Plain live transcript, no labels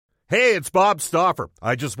Hey, it's Bob Stauffer.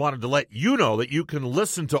 I just wanted to let you know that you can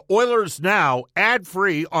listen to Oilers Now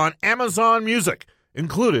ad-free on Amazon Music,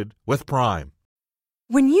 included with Prime.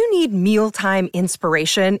 When you need mealtime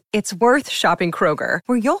inspiration, it's worth shopping Kroger,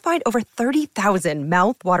 where you'll find over 30,000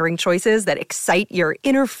 mouth-watering choices that excite your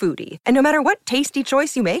inner foodie. And no matter what tasty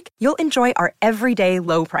choice you make, you'll enjoy our everyday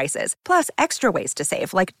low prices, plus extra ways to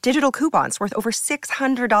save, like digital coupons worth over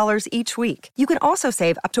 $600 each week. You can also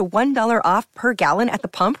save up to $1 off per gallon at the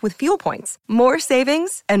pump with fuel points. More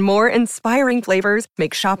savings and more inspiring flavors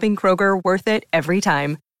make shopping Kroger worth it every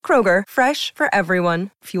time. Kroger, fresh for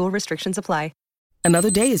everyone. Fuel restrictions apply.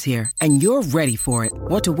 Another day is here, and you're ready for it.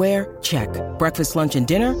 What to wear? Check. Breakfast, lunch, and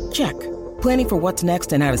dinner? Check. Planning for what's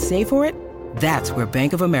next and how to save for it? That's where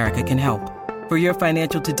Bank of America can help. For your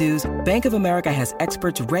financial to-dos, Bank of America has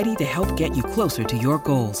experts ready to help get you closer to your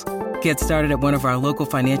goals. Get started at one of our local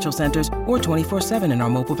financial centers or 24/7 in our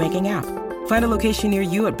mobile banking app. Find a location near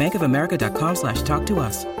you at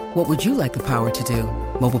bankofamerica.com/talktous. What would you like the power to do?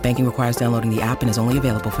 Mobile banking requires downloading the app and is only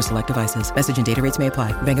available for select devices. Message and data rates may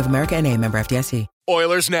apply. Bank of America N.A., member FDIC.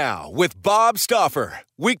 Oilers Now with Bob Stauffer.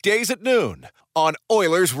 Weekdays at noon on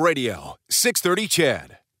Oilers Radio, 630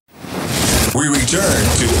 CHED. We return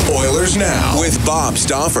to Oilers Now with Bob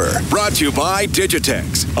Stauffer. Brought to you by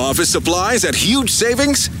Digitex. Office supplies at huge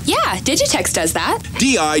savings? Yeah, Digitex does that.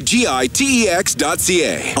 digitex.ca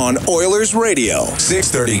on Oilers Radio,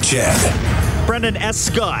 630 CHED. Brendan S.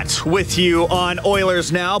 Scott with you on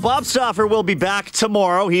Oilers Now. Bob Stauffer will be back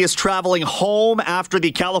tomorrow. He is traveling home after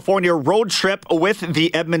the California road trip with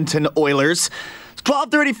the Edmonton Oilers. It's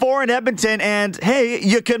 12:34 in Edmonton, and hey,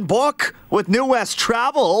 you can book with New West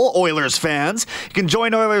Travel, Oilers fans. You can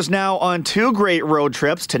join Oilers Now on 2 great road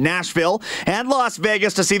trips to Nashville and Las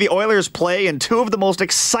Vegas to see the Oilers play in 2 of the most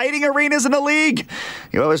exciting arenas in the league.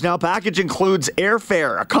 The Oilers Now package includes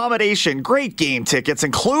airfare, accommodation, great game tickets,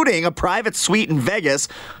 including a private suite in Vegas,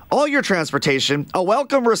 all your transportation, a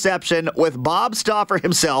welcome reception with Bob Stauffer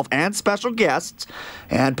himself and special guests,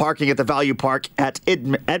 and parking at the Value Park at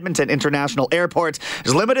Edmonton International Airport.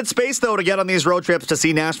 There's limited space, though, to get on these road trips to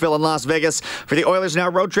see Nashville and Las Vegas. For the Oilers Now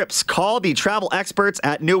road trips, call the travel experts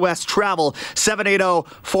at New West Travel,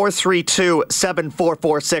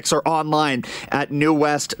 780-432-7446, or online at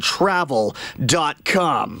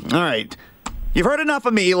newwesttravel.com. All right. You've heard enough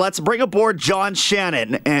of me. Let's bring aboard John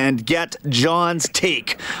Shannon and get John's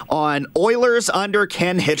take on Oilers under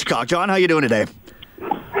Ken Hitchcock. John, how you doing today?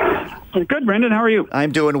 Good, Brendan. How are you?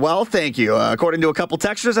 I'm doing well, thank you. According to a couple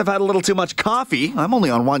texters, I've had a little too much coffee. I'm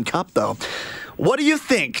only on 1 cup, though. What do you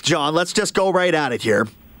think, John? Let's just go right at it here.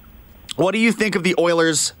 What do you think of the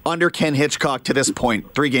Oilers under Ken Hitchcock to this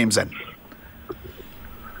point, 3 games in?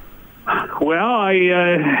 Well, I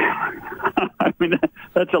mean,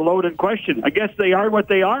 that's a loaded question. I guess they are what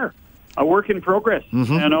they are, a work in progress.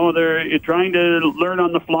 Mm-hmm. You know, they're trying to learn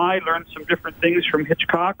on the fly, learn some different things from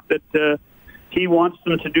Hitchcock that he wants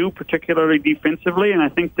them to do, particularly defensively. And I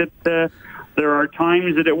think that there are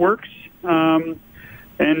times that it works and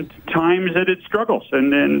times that it struggles.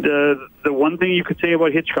 And the one thing you could say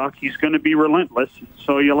about Hitchcock, he's going to be relentless.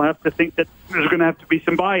 So you'll have to think that there's going to have to be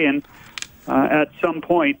some buy-in at some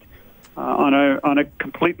point. On a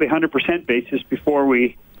completely 100% basis before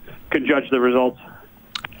we can judge the results.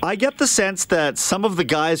 I get the sense that some of the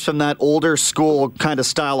guys from that older school kind of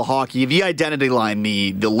style of hockey, the identity line,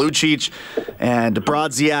 the Lucic and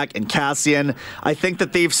Brodziak and Kassian, I think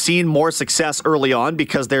that they've seen more success early on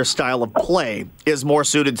because their style of play is more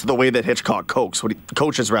suited to the way that Hitchcock coaches.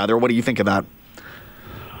 What do you think of that?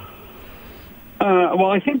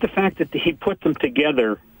 Well, I think the fact that he put them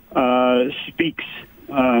together speaks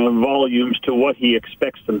volumes to what he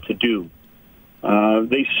expects them to do.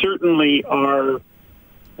 They certainly are.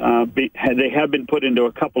 They have been put into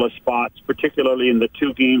a couple of spots, particularly in the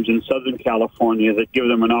 2 games in Southern California, that give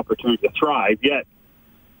them an opportunity to thrive. Yet,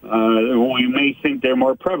 we may think they're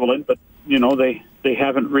more prevalent, but you know they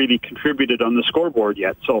haven't really contributed on the scoreboard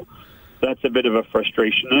yet. So that's a bit of a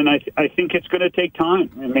frustration, and I think it's going to take time.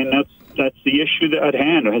 I mean, that's the issue at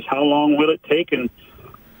hand. Is how long will it take, and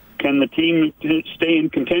can the team stay in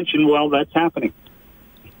contention while that's happening?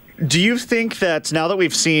 Do you think that now that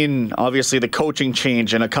we've seen, obviously, the coaching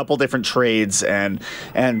change and a couple different trades and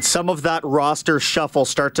some of that roster shuffle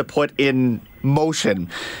start to put in motion,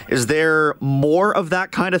 is there more of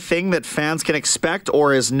that kind of thing that fans can expect,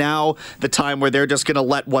 or is now the time where they're just going to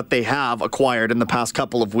let what they have acquired in the past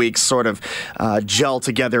couple of weeks sort of gel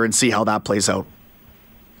together and see how that plays out?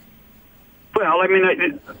 Well, I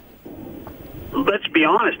mean, let's be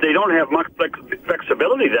honest, they don't have much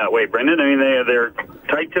flexibility that way, Brendan. I mean, they're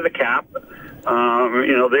tight to the cap.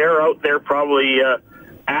 You know, they're out there probably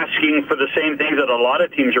asking for the same things that a lot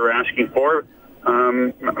of teams are asking for. I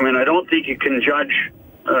mean, I don't think you can judge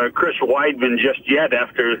Chris Weidman just yet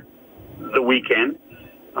after the weekend.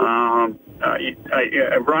 Brian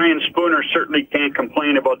Spooner certainly can't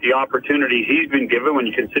complain about the opportunities he's been given when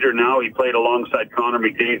you consider now he played alongside Connor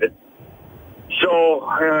McDavid. So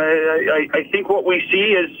I think what we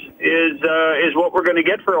see is what we're going to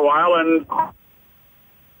get for a while, and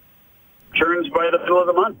turns by the middle of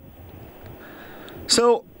the month.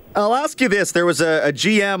 So I'll ask you this. There was a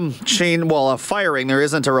GM a firing. There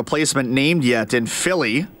isn't a replacement named yet in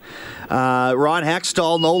Philly. Ron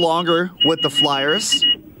Hextall no longer with the Flyers.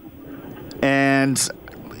 And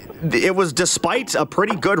it was despite a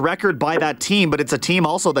pretty good record by that team, but it's a team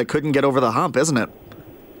also that couldn't get over the hump, isn't it?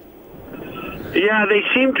 Yeah, they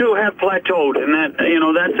seem to have plateaued, and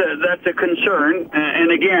that's a concern. And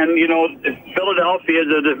again, Philadelphia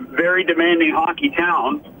is a very demanding hockey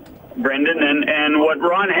town, Brendan, and what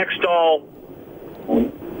Ron Hextall,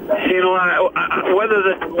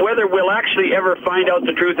 whether we'll actually ever find out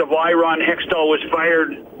the truth of why Ron Hextall was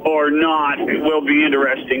fired or not will be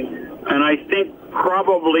interesting. And I think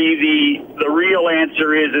probably the real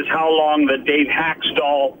answer is how long that Dave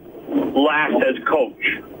Haxtell lasts as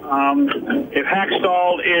coach. If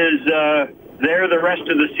Haxtall is there the rest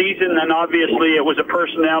of the season, then obviously it was a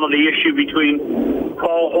personality issue between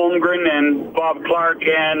Paul Holmgren and Bob Clarke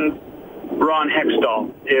and Ron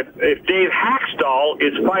Hextall. If Dave Haxtall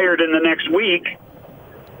is fired in the next week,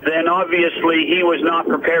 then obviously he was not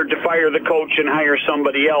prepared to fire the coach and hire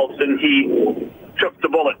somebody else, and he took the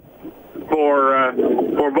bullet for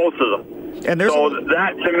both of them. And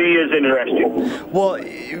that, to me, is interesting. Well,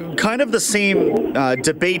 kind of the same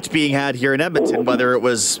debate being had here in Edmonton, whether it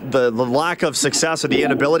was the lack of success or the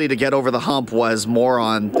inability to get over the hump was more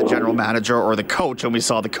on the general manager or the coach, and we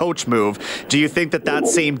saw the coach move. Do you think that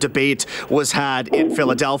same debate was had in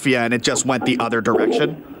Philadelphia and it just went the other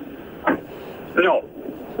direction? No.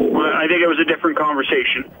 I think it was a different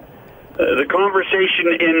conversation. The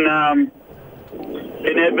conversation in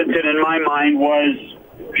Edmonton, in my mind, was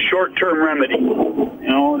short-term remedy.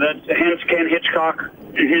 That's hence Ken Hitchcock.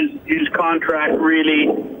 His contract really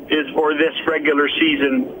is for this regular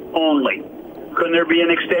season only. Couldn't there be an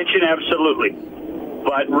extension? Absolutely.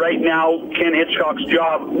 But right now, Ken Hitchcock's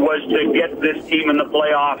job was to get this team in the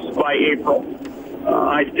playoffs by April.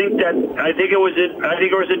 I think it was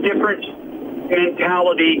a different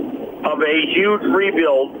mentality of a huge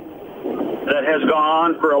rebuild that has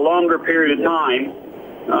gone on for a longer period of time.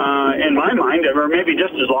 In my mind, or maybe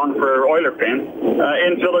just as long for Oiler fans,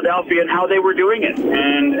 in Philadelphia, and how they were doing it.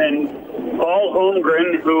 And Paul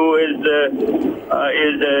Holmgren, who is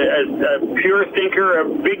a pure thinker, a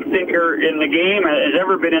big thinker in the game, has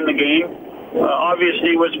ever been in the game,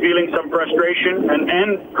 obviously was feeling some frustration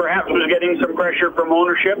and perhaps was getting some pressure from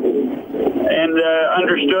ownership, and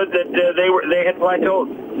understood that they had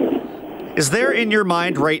plateaued. Is there in your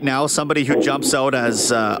mind right now somebody who jumps out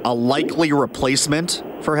as a likely replacement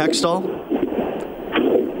for Hextall?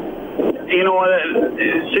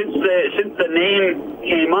 Since the name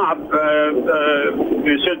came up,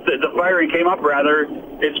 since the firing came up, rather,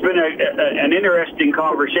 it's been an interesting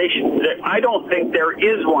conversation. I don't think there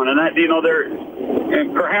is one, and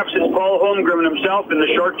perhaps it's Paul Holmgren himself in the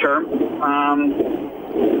short term.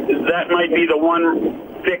 That might be the one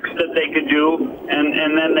fix that they could do,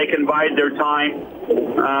 and then they can bide their time.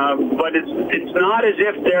 But it's not as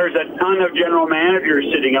if there's a ton of general managers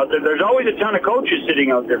sitting out there. There's always a ton of coaches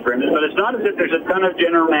sitting out there, Brendan, but it's not as if there's a ton of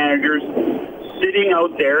general managers sitting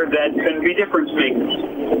out there that can be difference makers.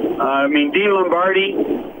 Dean Lombardi,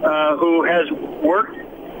 who has worked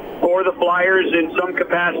for the Flyers in some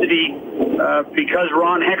capacity because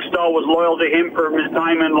Ron Hextall was loyal to him for his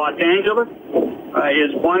time in Los Angeles,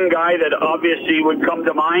 is one guy that obviously would come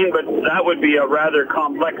to mind, but that would be a rather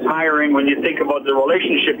complex hiring when you think about the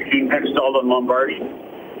relationship between Hextall and Lombardi.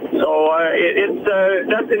 So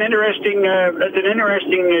that's an interesting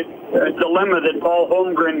dilemma that Paul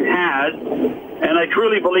Holmgren has, and I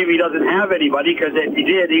truly believe he doesn't have anybody, because if he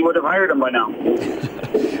did, he would have hired him by now.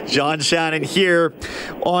 John Shannon here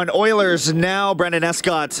on Oilers Now. Brendan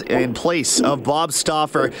Escott in place of Bob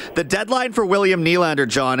Stauffer. The deadline for William Nylander,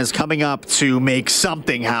 John, is coming up to make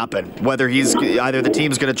something happen. Whether either the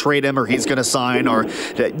team's going to trade him or he's going to sign, or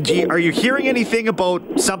are you hearing anything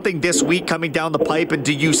about something this week coming down the pipe? And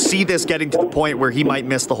do you see this getting to the point where he might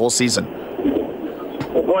miss the whole season?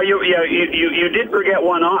 Well, you did forget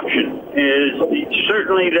one option. Is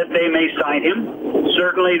certainly that they may sign him,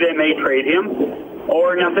 certainly they may trade him,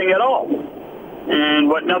 or nothing at all. And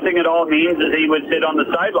what nothing at all means is he would sit on the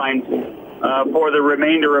sidelines for the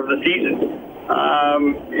remainder of the season.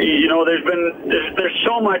 There's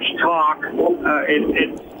so much talk.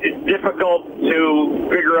 It's difficult to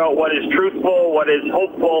figure out what is truthful, what is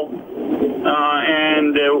hopeful,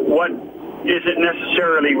 and what isn't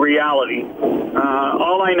necessarily reality.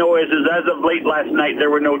 All I know is as of late last night, there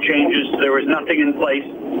were no changes. There was nothing in place.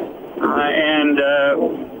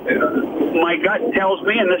 My gut tells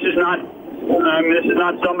me, and this is not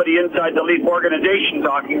somebody inside the Leaf organization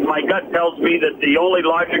talking. My gut tells me that the only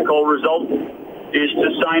logical result is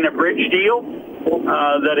to sign a bridge deal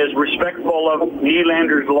that is respectful of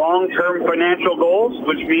Nylander's long-term financial goals,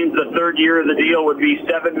 which means the third year of the deal would be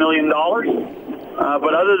 $7 million.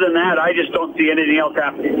 But other than that, I just don't see anything else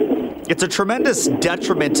happening. It's a tremendous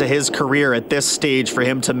detriment to his career at this stage for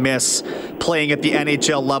him to miss playing at the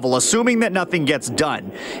NHL level, assuming that nothing gets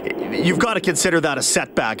done. You've got to consider that a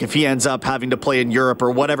setback if he ends up having to play in Europe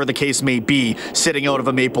or whatever the case may be, sitting out of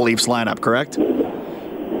a Maple Leafs lineup, correct?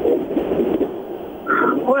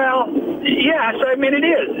 Well, yes, I mean it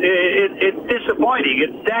is. It's disappointing.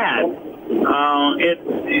 It's sad.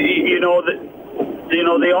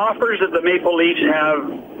 The offers that the Maple Leafs have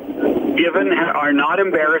given are not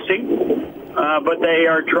embarrassing, but they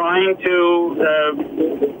are trying to,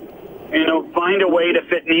 find a way to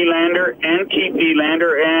fit Nylander and keep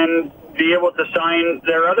Nylander and be able to sign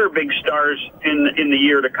their other big stars in the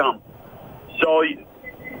year to come. So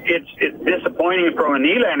it's disappointing from a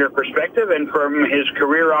Nylander perspective and from his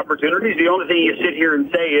career opportunities. The only thing you sit here and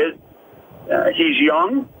say is he's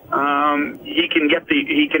young. He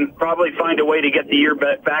can probably find a way to get the year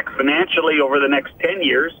back financially over the next 10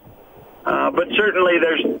 years. But certainly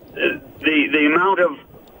there's the amount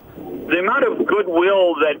of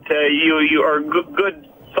goodwill that you or good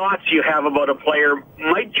thoughts you have about a player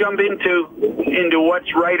might jump into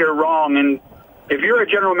what's right or wrong. And if you're a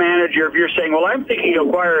general manager, if you're saying, well, I'm thinking of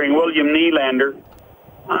acquiring William Nylander,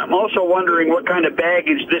 I'm also wondering what kind of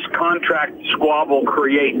baggage this contract squabble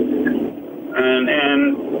creates. And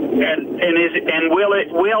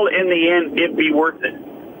will in the end it be worth it?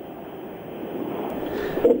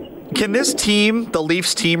 Can this team, the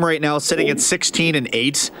Leafs team right now, sitting at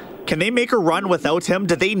 16-8, can they make a run without him?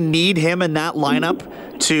 Do they need him in that lineup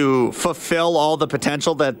to fulfill all the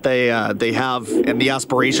potential that they have and the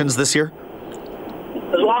aspirations this year?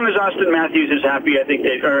 As long as Austin Matthews is happy, I think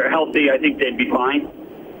healthy, I think they'd be fine.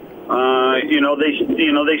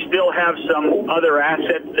 They still have some other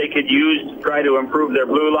assets they could use to try to improve their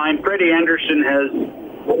blue line. Freddie Anderson has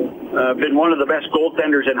been one of the best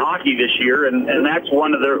goaltenders in hockey this year, and that's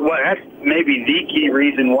that's maybe the key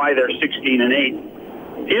reason why they're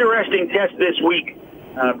 16-8. Interesting test this week,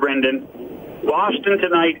 Brendan. Boston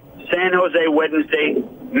tonight, San Jose Wednesday,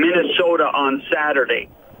 Minnesota on Saturday.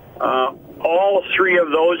 All three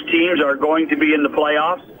of those teams are going to be in the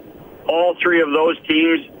playoffs. All three of those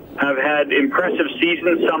teams have had impressive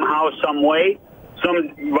seasons somehow, some way,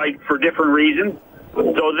 some for different reasons.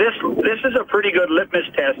 So this is a pretty good litmus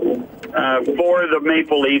test for the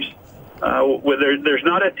Maple Leafs. There's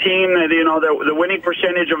not a team that, the winning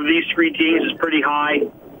percentage of these three teams is pretty high.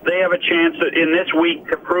 They have a chance in this week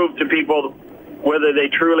to prove to people whether they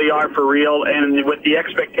truly are for real, and with the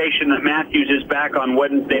expectation that Matthews is back on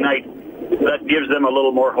Wednesday night, that gives them a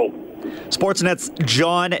little more hope. Sportsnet's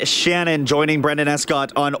John Shannon joining Brendan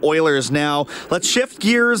Escott on Oilers Now. Let's shift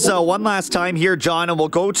gears one last time here, John, and we'll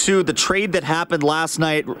go to the trade that happened last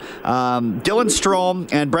night. Dylan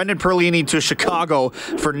Strome and Brendan Perlini to Chicago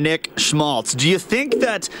for Nick Schmaltz. Do you think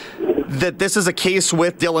that this is a case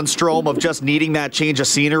with Dylan Strome of just needing that change of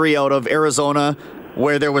scenery out of Arizona,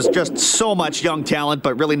 where there was just so much young talent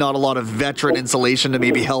but really not a lot of veteran insulation to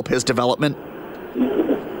maybe help his development?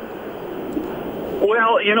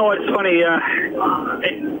 Well, it's funny.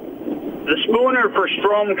 The Spooner for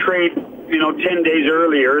Strome trade, 10 days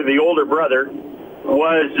earlier, the older brother,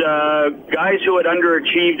 was guys who had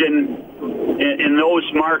underachieved in those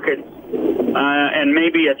markets, and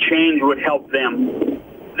maybe a change would help them.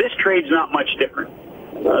 This trade's not much different.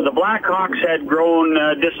 The Blackhawks had grown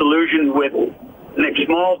disillusioned with Nick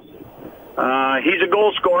Schmaltz. He's a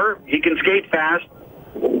goal scorer. He can skate fast.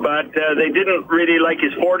 But they didn't really like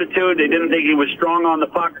his fortitude. They didn't think he was strong on the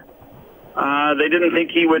puck. They didn't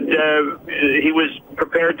think he was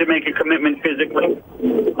prepared to make a commitment physically.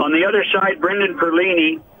 On the other side, Brendan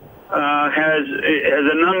Perlini has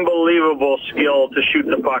an unbelievable skill to shoot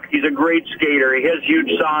the puck. He's a great skater. He has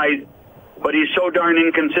huge size, but he's so darn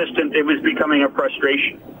inconsistent, it was becoming a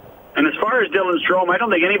frustration. And as far as Dylan Strome, I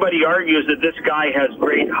don't think anybody argues that this guy has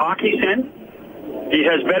great hockey sense. He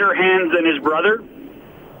has better hands than his brother.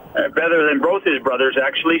 Better than both his brothers,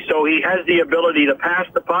 actually. So he has the ability to pass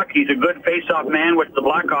the puck. He's a good face-off man, which the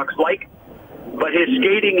Blackhawks like. But his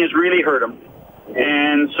skating has really hurt him.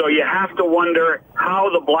 And so you have to wonder how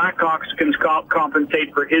the Blackhawks can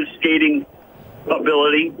compensate for his skating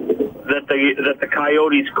ability that the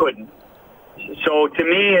Coyotes couldn't. So to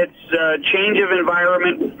me, it's a change of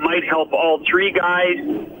environment might help all three guys.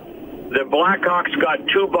 The Blackhawks got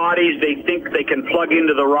two bodies they think they can plug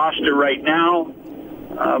into the roster right now.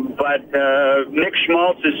 But Nick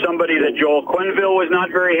Schmaltz is somebody that Joel Quenneville was not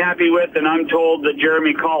very happy with, and I'm told that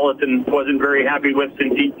Jeremy Colleton wasn't very happy with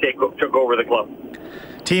since he took over the club.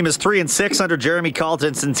 Team is 3-6 under Jeremy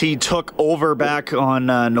Colleton since he took over back on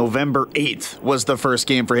November 8th was the first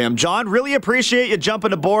game for him. John, really appreciate you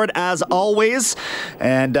jumping aboard as always,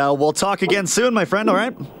 and we'll talk again soon, my friend, all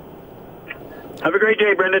right? Have a great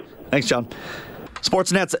day, Brendan. Thanks, John.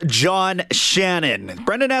 Sportsnet's John Shannon.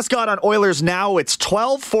 Brendan Escott on Oilers Now. It's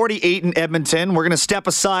 12:48 in Edmonton. We're going to step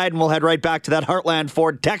aside and we'll head right back to that Heartland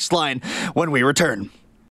Ford text line when we return.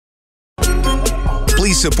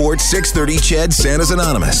 Please support 630 CHED Santa's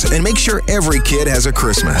Anonymous and make sure every kid has a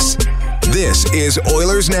Christmas. This is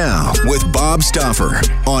Oilers Now with Bob Stauffer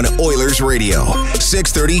on Oilers Radio,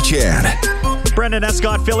 630 CHED. Brendan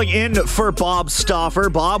Escott filling in for Bob Stauffer.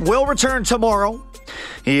 Bob will return tomorrow.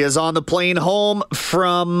 He is on the plane home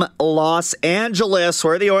from Los Angeles,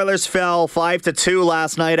 where the Oilers fell 5-2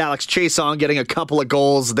 last night. Alex Chiasson getting a couple of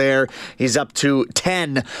goals there. He's up to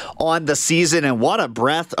 10 on the season, and what a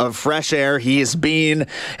breath of fresh air he's been.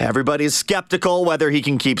 Everybody's skeptical whether he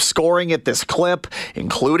can keep scoring at this clip,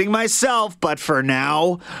 including myself, but for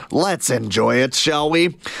now, let's enjoy it, shall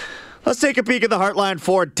we? Let's take a peek at the Heartland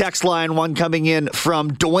Ford text line, one coming in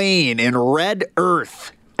from Dwayne in Red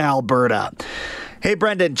Earth, Alberta. Hey,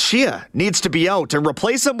 Brendan, Chia needs to be out and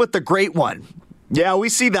replace him with the great one. Yeah, we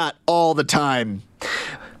see that all the time.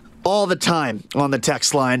 All the time on the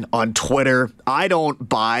text line, on Twitter. I don't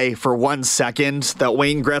buy for 1 second that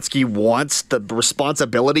Wayne Gretzky wants the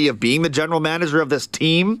responsibility of being the general manager of this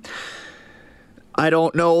team. I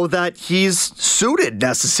don't know that he's suited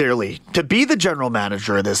necessarily to be the general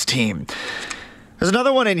manager of this team. There's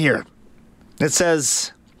another one in here. It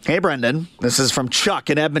says, hey, Brendan, this is from Chuck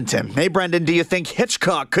in Edmonton. Hey, Brendan, do you think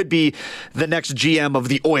Hitchcock could be the next GM of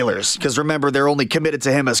the Oilers? Because remember, they're only committed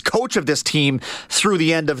to him as coach of this team through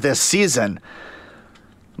the end of this season.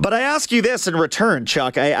 But I ask you this in return,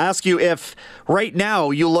 Chuck. I ask you if right now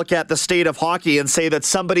you look at the state of hockey and say that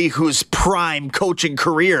somebody whose prime coaching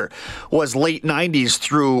career was late 90s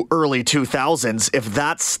through early 2000s, if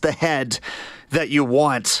that's the head that you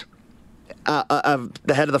want, the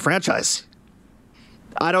head of the franchise.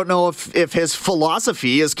 I don't know if his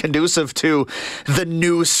philosophy is conducive to the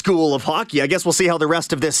new school of hockey. I guess we'll see how the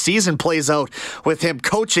rest of this season plays out with him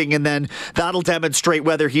coaching, and then that'll demonstrate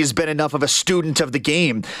whether he's been enough of a student of the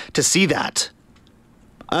game to see that.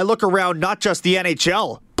 I look around not just the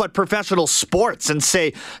NHL, but professional sports and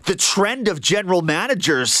say the trend of general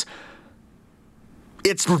managers,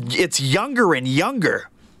 it's younger and younger.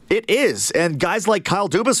 It is. And guys like Kyle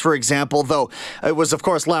Dubas, for example, though it was, of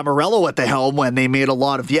course, Lamoriello at the helm when they made a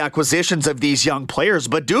lot of the acquisitions of these young players.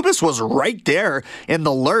 But Dubas was right there in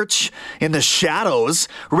the lurch, in the shadows,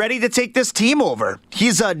 ready to take this team over.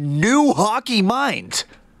 He's a new hockey mind.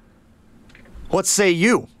 What say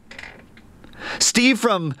you? Steve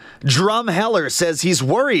from Drumheller says he's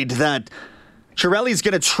worried that Chiarelli's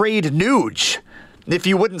going to trade Nuge. If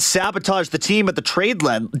he wouldn't sabotage the team at the trade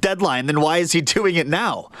deadline, then why is he doing it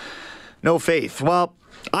now? No faith. Well,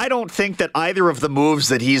 I don't think that either of the moves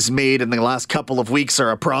that he's made in the last couple of weeks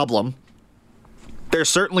are a problem. They're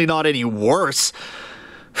certainly not any worse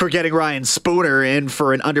for getting Ryan Spooner in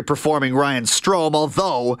for an underperforming Ryan Strome,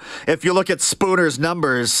 although if you look at Spooner's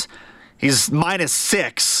numbers, he's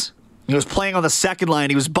 -6. He was playing on the second line.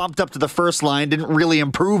 He was bumped up to the first line, didn't really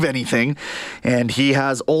improve anything, and he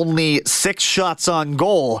has only 6 shots on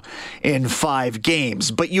goal in 5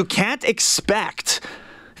 games. But you can't expect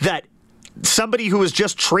that somebody who was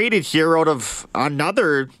just traded here out of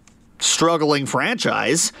another struggling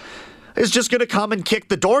franchise is just going to come and kick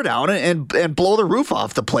the door down and blow the roof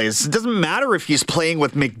off the place. It doesn't matter if he's playing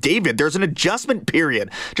with McDavid. There's an adjustment period,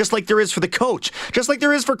 just like there is for the coach, just like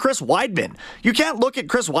there is for Chris Weidman. You can't look at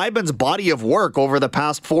Chris Weidman's body of work over the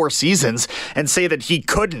past 4 seasons and say that he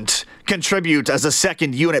couldn't contribute as a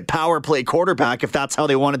second unit power play quarterback if that's how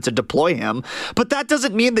they wanted to deploy him. But that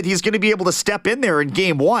doesn't mean that he's going to be able to step in there in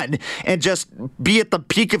game 1 and just be at the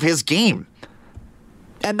peak of his game.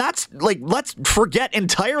 And that's like, let's forget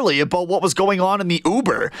entirely about what was going on in the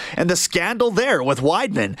Uber and the scandal there with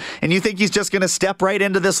Weidman. And you think he's just going to step right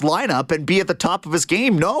into this lineup and be at the top of his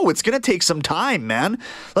game? No, it's going to take some time, man.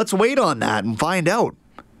 Let's wait on that and find out.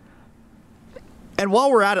 And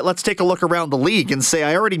while we're at it, let's take a look around the league and say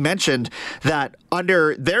I already mentioned that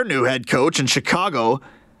under their new head coach in Chicago,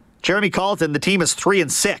 Jeremy Colleton, the team is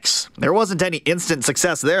 3-6. There wasn't any instant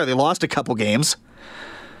success there. They lost a couple games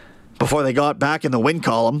before they got back in the win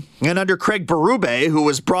column. And under Craig Berube, who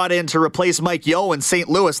was brought in to replace Mike Yeo in St.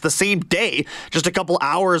 Louis the same day, just a couple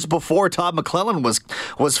hours before Todd McClellan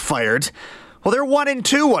was fired. Well, they're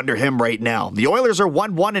 1-2 under him right now. The Oilers are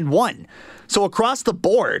 1-1. So across the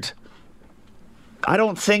board, I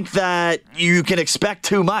don't think that you can expect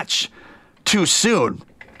too much too soon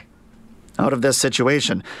out of this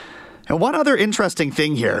situation. And one other interesting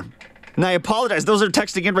thing here, and I apologize, those are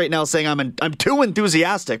texting in right now saying I'm too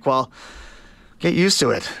enthusiastic. Well, get used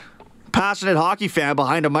to it. Passionate hockey fan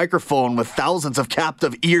behind a microphone with thousands of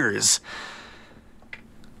captive ears.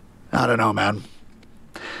 I don't know, man.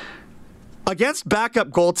 Against backup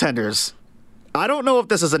goaltenders, I don't know if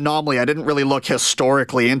this is an anomaly. I didn't really look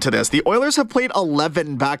historically into this. The Oilers have played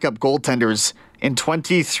 11 backup goaltenders in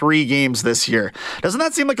 23 games this year. Doesn't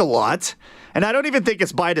that seem like a lot? And I don't even think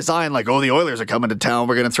it's by design, like, oh, the Oilers are coming to town,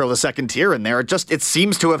 we're going to throw the second tier in there. It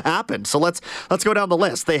seems to have happened. So let's go down the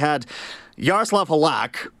list. They had Yaroslav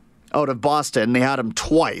Halak out of Boston. They had him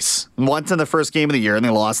twice. Once in the first game of the year, and they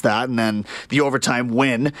lost that. And then the overtime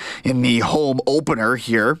win in the home opener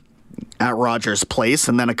here at Rogers Place.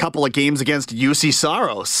 And then a couple of games against UC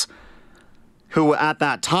Saros, who at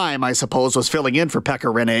that time, I suppose, was filling in for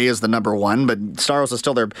Pekka Rinne as the number one, but Saros is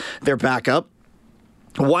still their backup.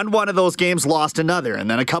 Won one of those games, lost another, and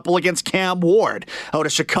then a couple against Cam Ward out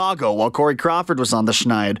of Chicago while Corey Crawford was on the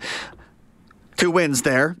schneid. 2 wins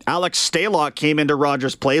there. Alex Stalock came into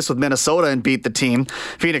Rogers Place with Minnesota and beat the team.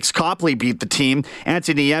 Phoenix Copley beat the team.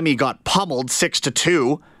 Anthony Niemi got pummeled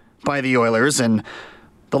 6-2 by the Oilers, and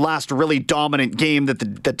the last really dominant game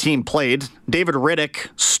that the team played, David Riddick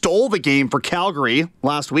stole the game for Calgary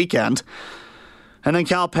last weekend. And then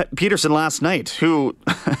Cal Peterson last night, who,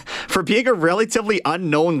 for being a relatively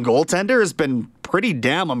unknown goaltender, has been pretty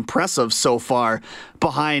damn impressive so far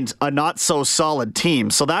behind a not-so-solid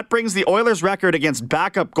team. So that brings the Oilers' record against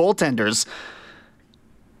backup goaltenders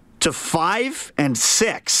to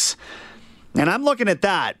 5-6. And I'm looking at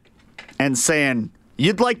that and saying,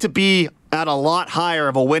 you'd like to be at a lot higher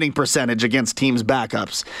of a winning percentage against teams'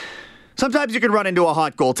 backups. Sometimes you can run into a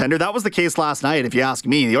hot goaltender. That was the case last night, if you ask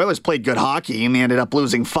me. The Oilers played good hockey, and they ended up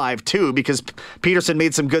losing 5-2 because Peterson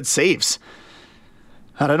made some good saves.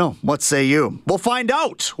 I don't know. What say you? We'll find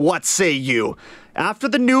out. What say you? After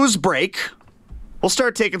the news break, we'll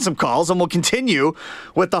start taking some calls, and we'll continue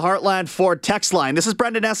with the Heartland Ford text line. This is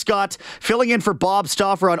Brendan Escott filling in for Bob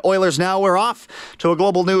Stauffer on Oilers Now. We're off to a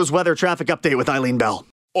Global News weather traffic update with Eileen Bell.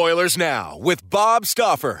 Oilers Now with Bob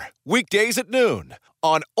Stauffer. Weekdays at noon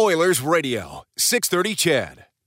on Oilers Radio, 630 CHED.